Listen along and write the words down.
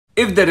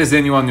If there is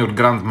anyone your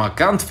grandma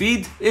can't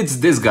feed, it's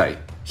this guy.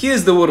 He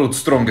is the world's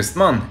strongest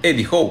man,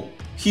 Eddie Hall.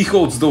 He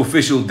holds the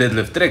official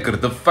deadlift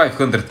record of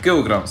 500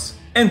 kilograms.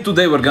 And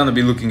today we're gonna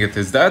be looking at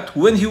his diet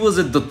when he was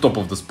at the top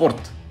of the sport.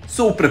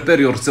 So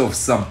prepare yourself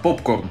some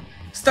popcorn.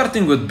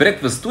 Starting with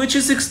breakfast, which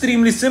is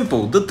extremely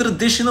simple, the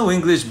traditional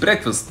English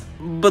breakfast,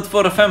 but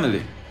for a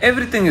family.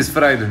 Everything is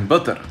fried in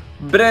butter.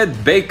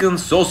 Bread, bacon,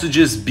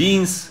 sausages,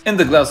 beans, and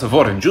a glass of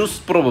orange juice,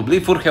 probably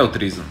for health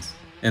reasons.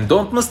 And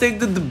don't mistake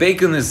that the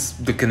bacon is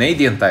the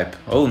Canadian type.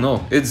 Oh no,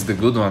 it's the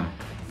good one.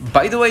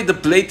 By the way,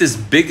 the plate is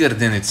bigger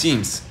than it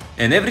seems.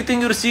 And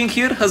everything you're seeing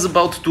here has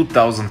about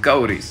 2000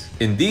 calories.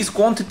 In these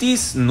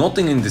quantities,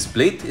 nothing in this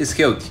plate is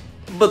healthy.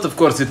 But of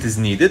course it is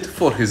needed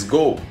for his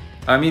goal.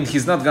 I mean,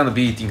 he's not gonna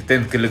be eating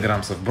 10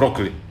 kilograms of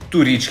broccoli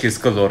to reach his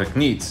caloric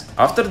needs.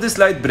 After this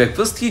light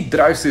breakfast, he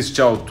drives his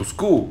child to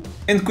school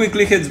and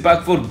quickly heads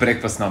back for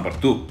breakfast number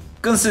 2.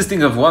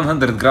 Consisting of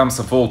 100 grams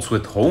of oats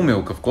with whole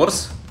milk, of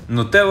course,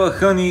 Nutella,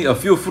 honey, a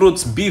few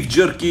fruits, beef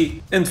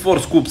jerky, and 4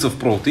 scoops of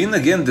protein,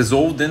 again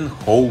dissolved in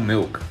whole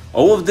milk.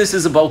 All of this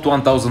is about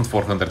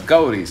 1400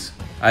 calories.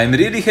 I am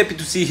really happy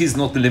to see he's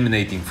not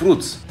eliminating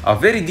fruits. A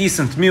very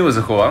decent meal as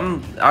a whole.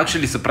 I'm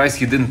actually surprised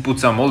he didn't put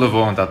some olive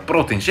oil on that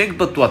protein shake,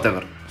 but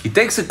whatever. He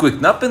takes a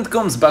quick nap and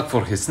comes back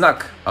for his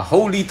snack. A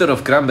whole liter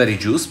of cranberry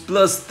juice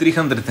plus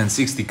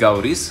 360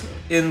 calories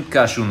in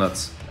cashew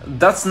nuts.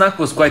 That snack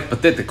was quite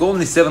pathetic,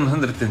 only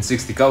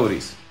 760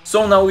 calories.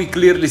 So now we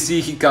clearly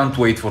see he can't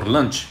wait for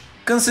lunch.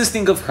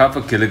 Consisting of half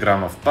a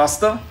kilogram of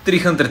pasta,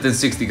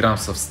 360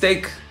 grams of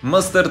steak,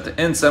 mustard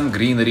and some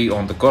greenery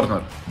on the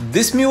corner.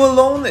 This meal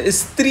alone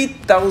is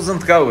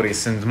 3000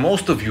 calories and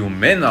most of you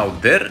men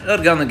out there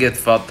are gonna get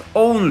fat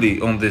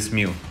only on this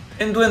meal.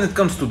 And when it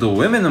comes to the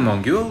women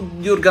among you,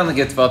 you're gonna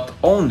get fat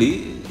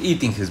only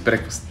eating his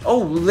breakfast. Oh,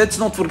 let's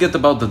not forget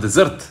about the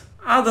dessert.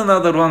 Add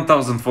another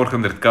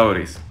 1400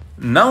 calories.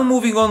 Now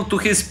moving on to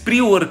his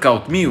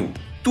pre-workout meal.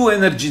 2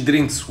 energy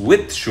drinks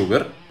with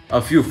sugar,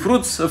 a few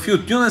fruits, a few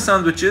tuna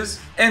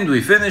sandwiches, and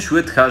we finish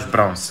with hash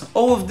browns.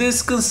 All of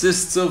this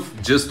consists of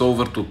just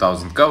over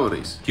 2000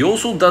 calories. He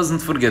also doesn't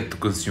forget to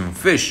consume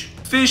fish.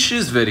 Fish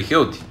is very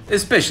healthy,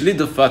 especially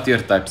the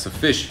fattier types of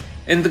fish.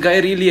 And the guy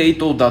really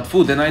ate all that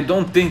food and I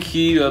don't think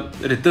he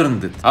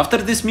returned it. After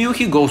this meal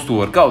he goes to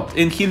work out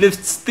and he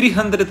lifts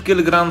 300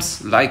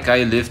 kilograms like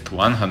I lift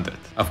 100.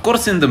 Of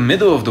course in the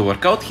middle of the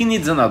workout he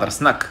needs another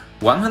snack.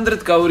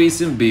 100 calories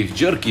in beef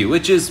jerky,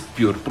 which is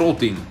pure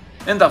protein.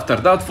 And after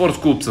that 4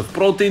 scoops of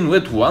protein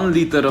with 1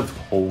 liter of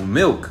whole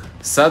milk.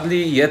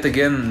 Sadly, yet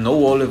again, no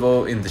olive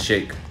oil in the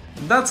shake.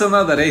 That's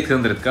another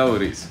 800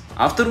 calories.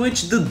 After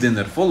which the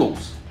dinner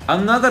follows.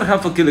 Another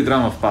half a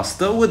kilogram of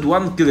pasta with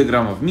 1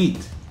 kilogram of meat,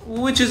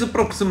 which is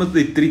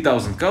approximately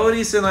 3000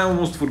 calories, and I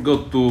almost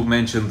forgot to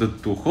mention the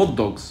 2 hot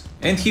dogs.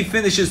 And he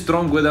finishes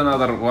strong with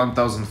another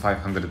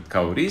 1500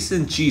 calories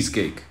in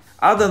cheesecake.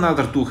 Add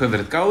another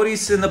 200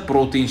 calories in a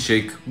protein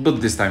shake, but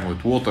this time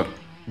with water.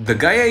 The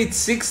guy ate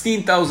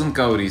 16,000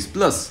 calories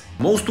plus.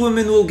 Most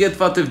women will get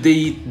fat if they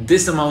eat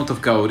this amount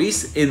of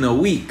calories in a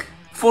week.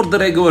 For the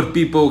regular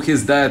people,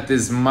 his diet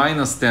is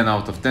minus 10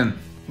 out of 10.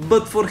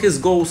 But for his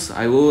goals,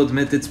 I will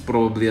admit it's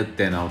probably a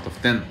 10 out of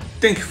 10.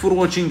 Thank you for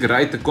watching,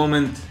 write a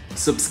comment,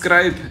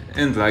 subscribe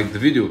and like the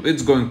video,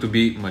 it's going to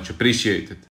be much appreciated.